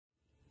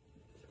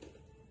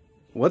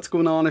What's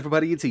going on,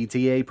 everybody? It's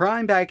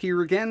ETAPRIME back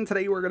here again.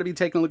 Today we're going to be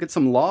taking a look at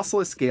some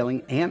lossless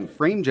scaling and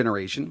frame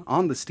generation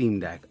on the Steam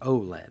Deck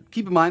OLED.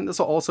 Keep in mind this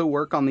will also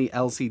work on the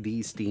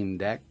LCD Steam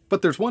Deck,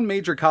 but there's one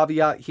major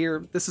caveat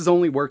here. This is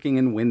only working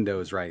in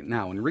Windows right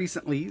now, and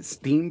recently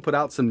Steam put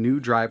out some new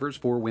drivers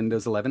for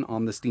Windows 11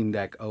 on the Steam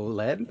Deck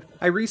OLED.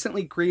 I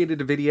recently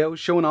created a video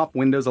showing off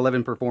Windows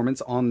 11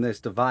 performance on this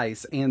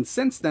device, and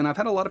since then I've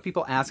had a lot of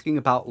people asking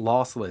about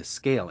lossless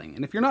scaling.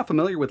 And if you're not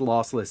familiar with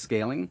lossless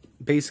scaling,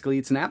 basically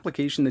it's an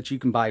application that you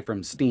can buy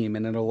from Steam,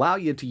 and it'll allow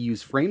you to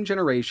use frame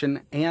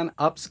generation and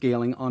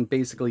upscaling on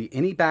basically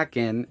any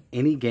backend,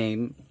 any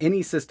game,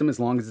 any system as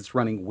long as it's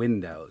running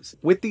Windows.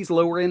 With these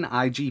lower end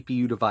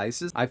iGPU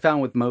devices, I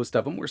found with most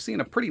of them we're seeing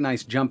a pretty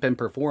nice jump in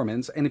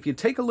performance, and if you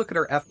take a look at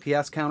our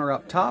FPS counter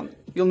up top,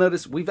 you'll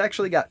notice we've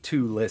actually got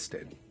two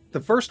listed.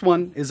 The first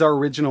one is our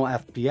original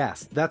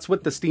FPS. That's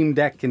what the Steam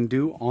Deck can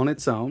do on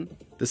its own.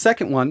 The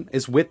second one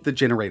is with the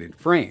generated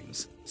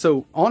frames.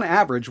 So on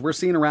average, we're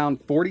seeing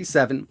around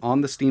 47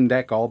 on the Steam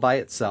Deck all by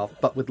itself,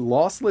 but with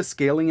lossless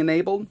scaling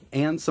enabled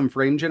and some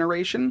frame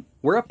generation,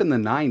 we're up in the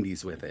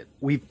 90s with it.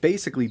 We've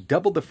basically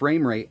doubled the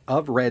frame rate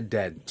of Red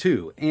Dead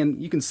 2,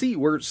 and you can see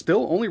we're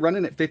still only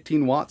running at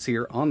 15 watts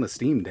here on the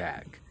Steam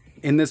Deck.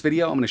 In this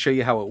video, I'm going to show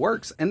you how it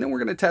works, and then we're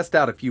going to test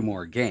out a few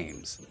more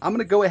games. I'm going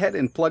to go ahead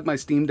and plug my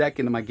Steam Deck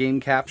into my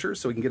game capture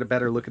so we can get a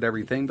better look at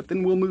everything, but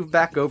then we'll move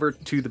back over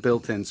to the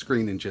built-in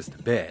screen in just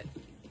a bit.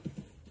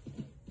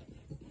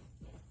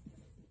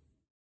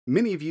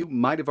 Many of you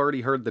might have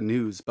already heard the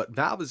news, but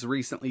Valve has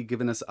recently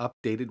given us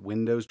updated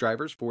Windows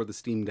drivers for the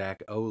Steam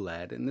Deck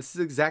OLED, and this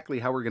is exactly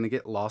how we're going to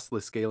get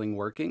lossless scaling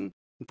working.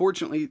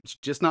 Unfortunately, it's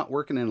just not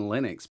working in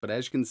Linux, but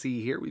as you can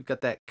see here, we've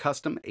got that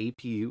custom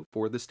APU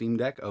for the Steam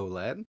Deck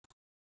OLED,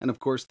 and of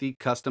course the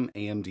custom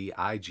AMD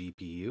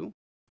iGPU.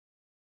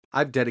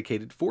 I've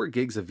dedicated 4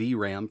 gigs of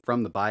VRAM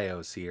from the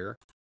BIOS here,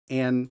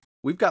 and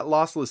we've got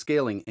lossless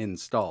scaling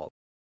installed.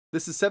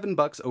 This is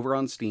 $7 over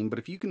on Steam, but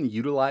if you can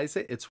utilize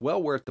it, it's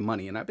well worth the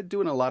money. And I've been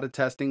doing a lot of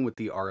testing with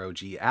the ROG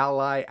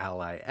Ally,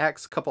 Ally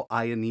X, a couple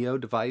Aya Neo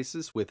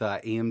devices with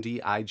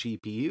AMD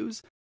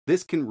iGPUs.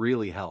 This can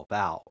really help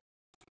out.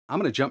 I'm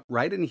going to jump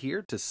right in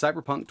here to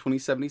Cyberpunk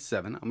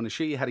 2077. I'm going to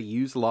show you how to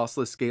use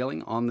lossless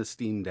scaling on the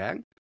Steam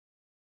Deck.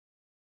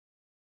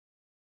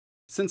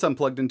 Since I'm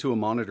plugged into a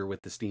monitor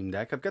with the Steam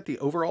Deck, I've got the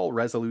overall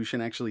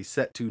resolution actually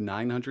set to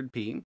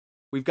 900p.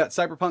 We've got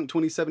Cyberpunk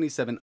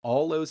 2077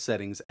 all low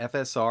settings.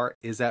 FSR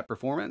is at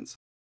performance.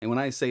 And when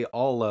I say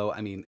all low,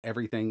 I mean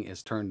everything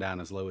is turned down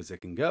as low as it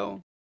can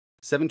go.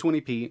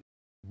 720p,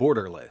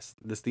 borderless.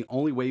 This is the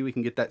only way we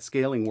can get that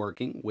scaling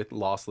working with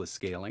lossless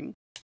scaling.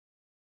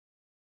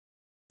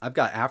 I've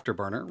got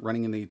Afterburner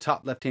running in the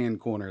top left-hand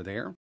corner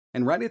there.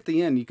 And right at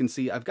the end, you can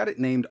see I've got it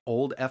named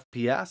Old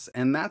FPS,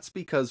 and that's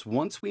because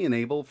once we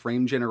enable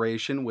frame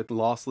generation with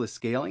lossless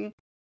scaling,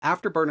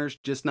 Afterburner's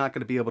just not going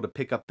to be able to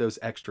pick up those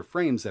extra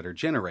frames that are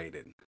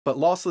generated. But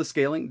lossless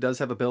scaling does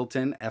have a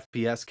built-in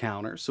FPS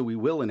counter, so we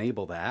will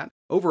enable that.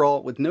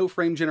 Overall, with no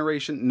frame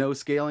generation, no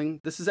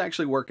scaling, this is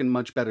actually working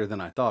much better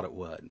than I thought it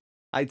would.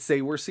 I'd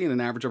say we're seeing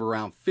an average of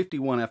around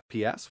 51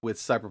 FPS with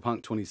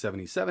Cyberpunk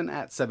 2077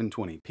 at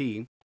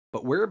 720p,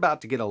 but we're about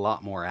to get a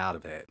lot more out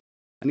of it.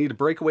 I need to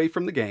break away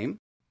from the game.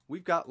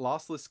 We've got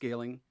lossless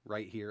scaling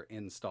right here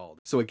installed.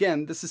 So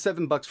again, this is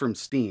 $7 from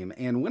Steam,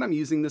 and when I'm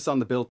using this on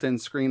the built-in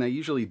screen, I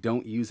usually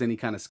don't use any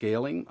kind of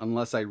scaling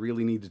unless I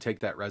really need to take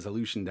that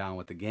resolution down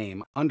with the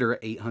game under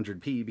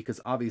 800p, because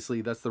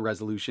obviously that's the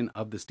resolution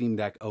of the Steam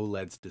Deck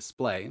OLED's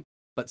display.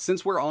 But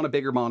since we're on a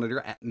bigger monitor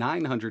at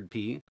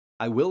 900p,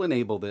 I will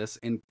enable this,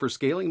 and for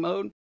scaling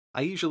mode,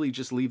 I usually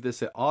just leave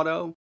this at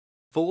auto,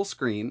 full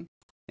screen,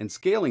 and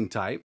scaling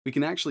type. We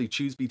can actually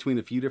choose between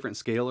a few different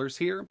scalars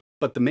here,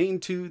 but the main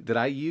two that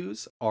I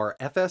use are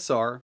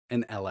FSR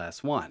and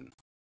LS1.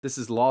 This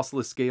is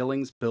lossless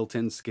scaling's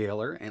built-in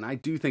scaler, and I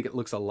do think it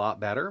looks a lot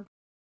better.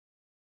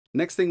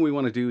 Next thing we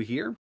want to do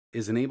here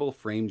is enable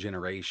frame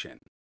generation.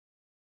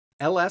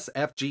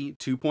 LSFG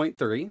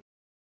 2.3.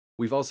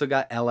 We've also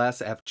got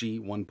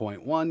LSFG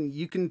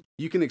 1.1.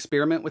 You can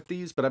experiment with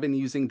these, but I've been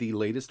using the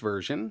latest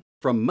version.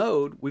 From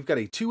mode, we've got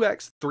a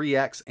 2x,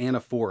 3x, and a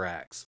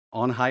 4x.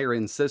 On higher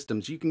end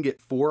systems, you can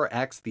get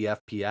 4x the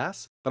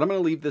FPS, but I'm going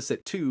to leave this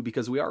at 2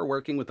 because we are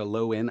working with a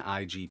low end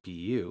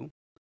iGPU.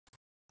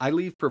 I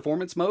leave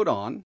performance mode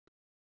on,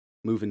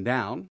 moving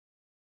down,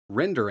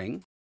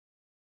 rendering,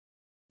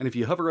 and if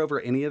you hover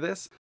over any of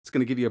this, it's going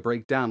to give you a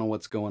breakdown on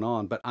what's going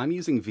on, but I'm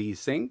using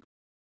VSync.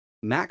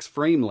 Max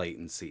frame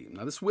latency.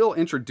 Now this will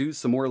introduce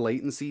some more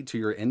latency to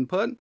your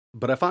input,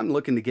 but if I'm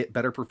looking to get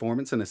better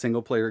performance in a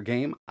single player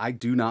game, I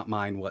do not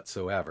mind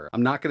whatsoever.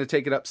 I'm not going to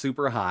take it up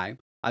super high.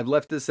 I've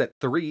left this at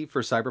 3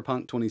 for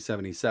Cyberpunk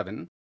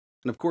 2077.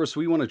 And of course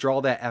we want to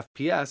draw that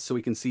FPS so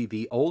we can see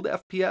the old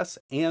FPS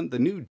and the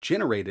new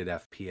generated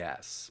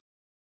FPS.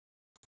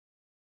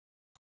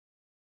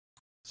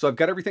 So I've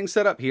got everything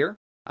set up here.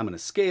 I'm going to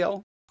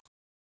scale,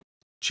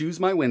 choose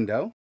my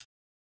window,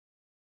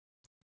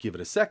 give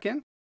it a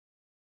second,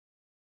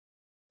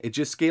 It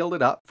just scaled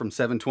it up from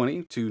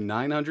 720 to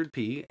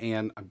 900p,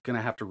 and I'm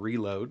gonna have to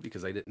reload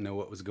because I didn't know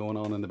what was going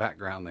on in the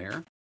background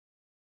there.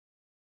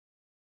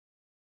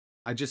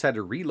 I just had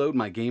to reload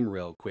my game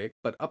real quick,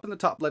 but up in the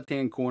top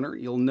left-hand corner,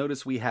 you'll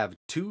notice we have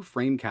 2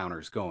 frame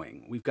counters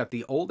going. We've got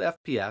the old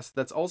FPS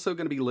that's also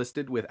going to be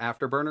listed with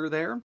Afterburner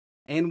there,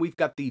 and we've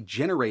got the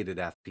generated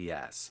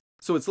FPS.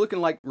 So it's looking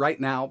like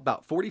right now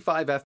about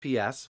 45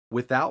 FPS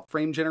without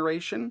frame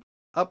generation,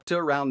 up to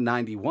around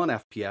 91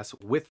 FPS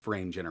with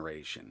frame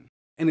generation.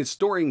 And it's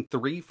storing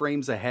 3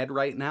 frames ahead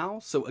right now,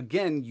 so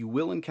again, you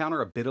will encounter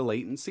a bit of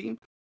latency.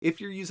 If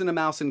you're using a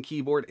mouse and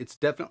keyboard, it's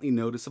definitely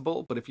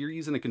noticeable, but if you're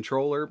using a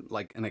controller,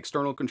 like an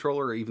external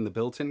controller or even the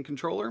built-in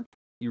controller,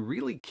 you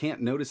really can't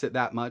notice it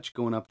that much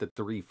going up to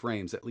 3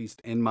 frames, at least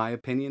in my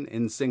opinion,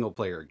 in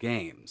single-player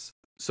games.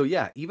 So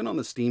yeah, even on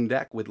the Steam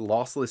Deck with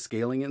lossless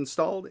scaling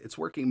installed, it's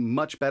working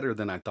much better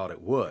than I thought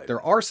it would. There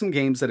are some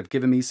games that have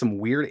given me some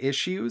weird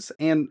issues,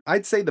 and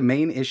I'd say the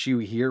main issue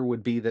here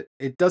would be that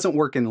it doesn't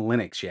work in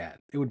Linux yet.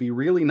 It would be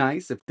really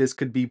nice if this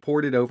could be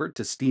ported over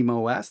to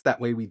SteamOS, that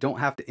way we don't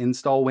have to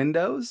install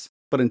Windows.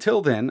 But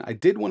until then, I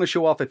did want to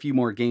show off a few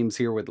more games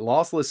here with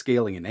lossless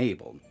scaling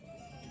enabled.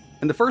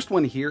 And the first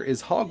one here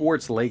is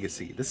Hogwarts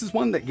Legacy. This is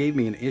one that gave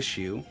me an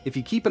issue. If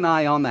you keep an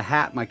eye on the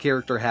hat my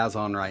character has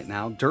on right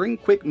now, during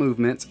quick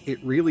movements,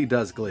 it really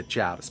does glitch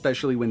out,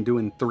 especially when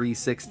doing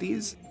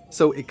 360s.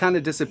 So it kind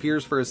of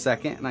disappears for a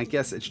second, and I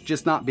guess it's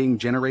just not being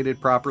generated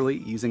properly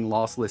using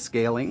lossless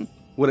scaling.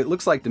 What it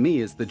looks like to me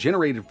is the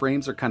generated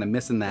frames are kind of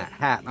missing that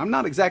hat. I'm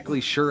not exactly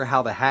sure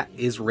how the hat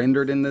is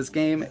rendered in this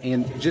game,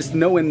 and just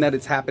knowing that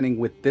it's happening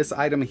with this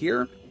item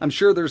here, I'm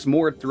sure there's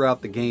more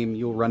throughout the game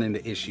you'll run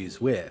into issues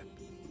with.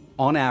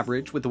 On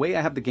average, with the way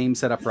I have the game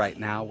set up right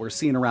now, we're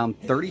seeing around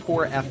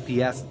 34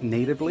 FPS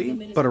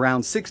natively, but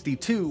around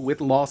 62 with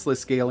lossless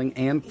scaling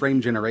and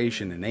frame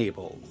generation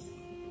enabled.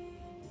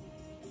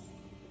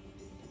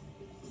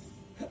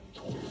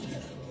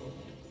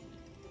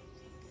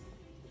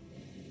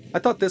 I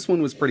thought this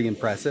one was pretty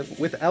impressive.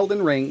 With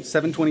Elden Ring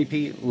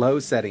 720p low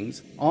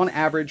settings, on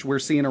average we're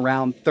seeing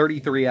around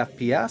 33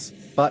 FPS,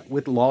 but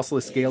with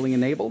lossless scaling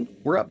enabled,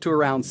 we're up to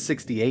around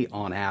 68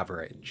 on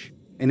average.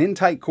 And in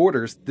tight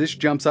quarters, this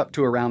jumps up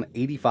to around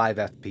 85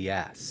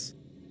 FPS.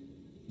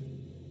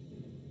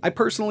 I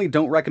personally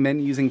don't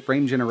recommend using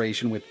frame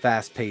generation with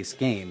fast-paced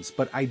games,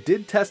 but I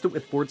did test it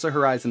with Forza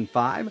Horizon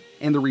 5,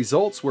 and the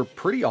results were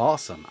pretty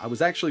awesome. I was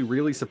actually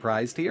really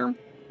surprised here.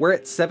 We're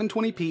at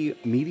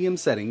 720p medium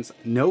settings,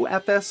 no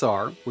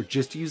FSR, we're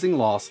just using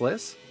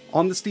lossless.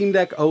 On the Steam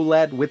Deck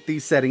OLED with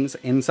these settings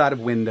inside of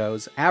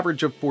Windows,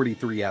 average of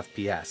 43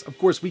 FPS. Of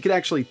course, we could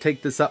actually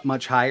take this up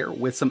much higher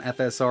with some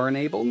FSR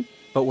enabled,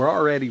 but we're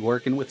already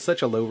working with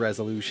such a low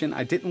resolution,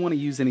 I didn't want to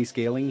use any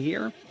scaling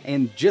here,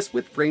 and just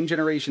with frame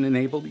generation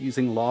enabled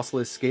using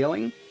lossless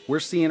scaling,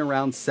 we're seeing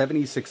around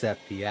 76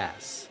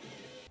 FPS.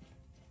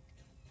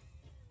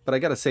 But I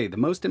gotta say, the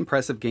most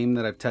impressive game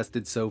that I've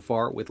tested so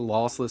far with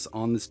lossless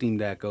on the Steam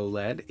Deck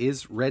OLED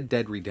is Red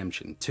Dead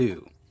Redemption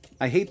 2.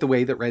 I hate the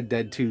way that Red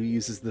Dead 2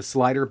 uses the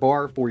slider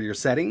bar for your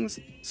settings,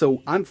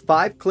 so I'm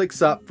 5 clicks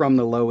up from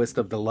the lowest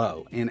of the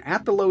low, and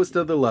at the lowest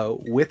of the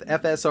low, with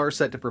FSR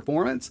set to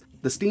performance,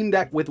 the Steam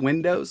Deck with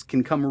Windows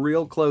can come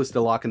real close to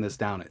locking this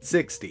down at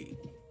 60.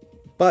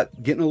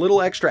 But getting a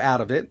little extra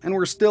out of it, and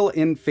we're still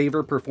in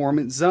favor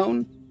performance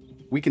zone,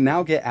 we can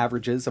now get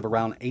averages of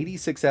around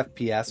 86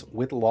 FPS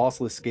with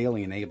lossless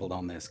scaling enabled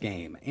on this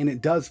game, and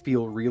it does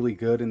feel really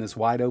good in this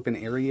wide open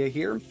area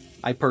here.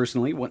 I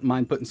personally wouldn't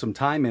mind putting some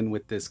time in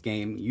with this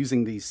game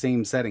using these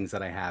same settings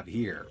that I have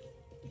here.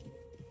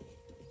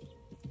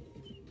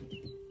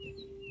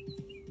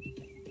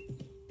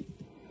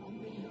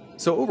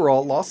 So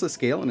overall, lossless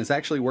scaling is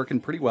actually working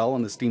pretty well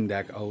on the Steam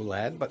Deck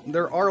OLED, but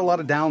there are a lot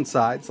of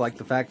downsides, like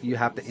the fact that you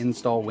have to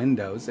install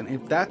Windows, and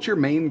if that's your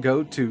main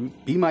go-to,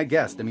 be my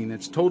guest. I mean,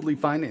 it's totally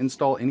fine to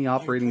install any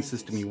operating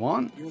system you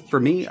want. For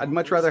me, I'd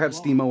much rather have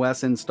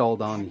SteamOS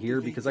installed on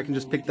here because I can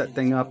just pick that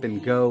thing up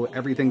and go.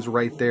 Everything's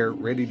right there,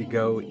 ready to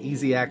go,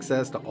 easy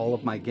access to all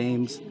of my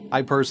games.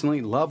 I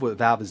personally love what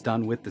Valve has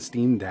done with the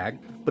Steam Deck,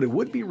 but it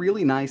would be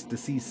really nice to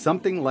see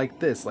something like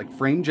this, like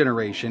frame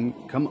generation,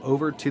 come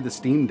over to the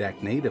Steam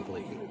Deck natively.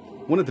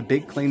 One of the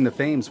big claim to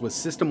fame was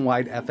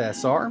system-wide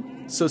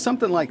FSR, so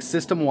something like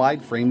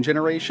system-wide frame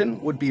generation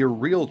would be a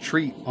real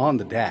treat on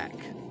the deck.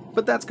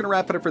 But that's going to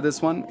wrap it up for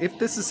this one. If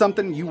this is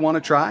something you want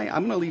to try,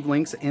 I'm going to leave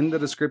links in the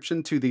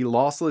description to the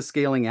lossless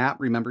scaling app.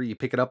 Remember, you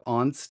pick it up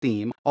on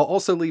Steam. I'll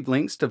also leave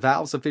links to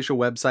Valve's official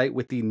website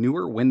with the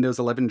newer Windows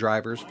 11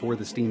 drivers for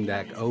the Steam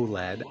Deck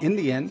OLED. In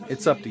the end,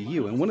 it's up to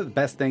you. And one of the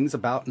best things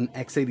about an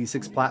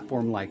x86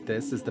 platform like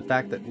this is the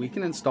fact that we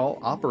can install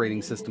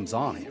operating systems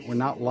on it. We're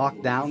not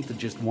locked down to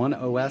just one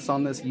OS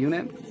on this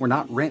unit. We're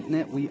not renting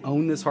it. We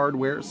own this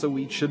hardware, so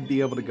we should be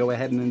able to go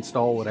ahead and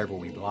install whatever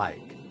we'd like.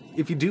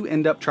 If you do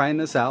end up trying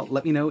this out,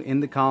 let me know in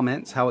the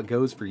comments how it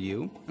goes for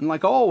you. And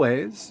like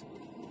always,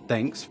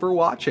 thanks for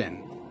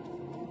watching.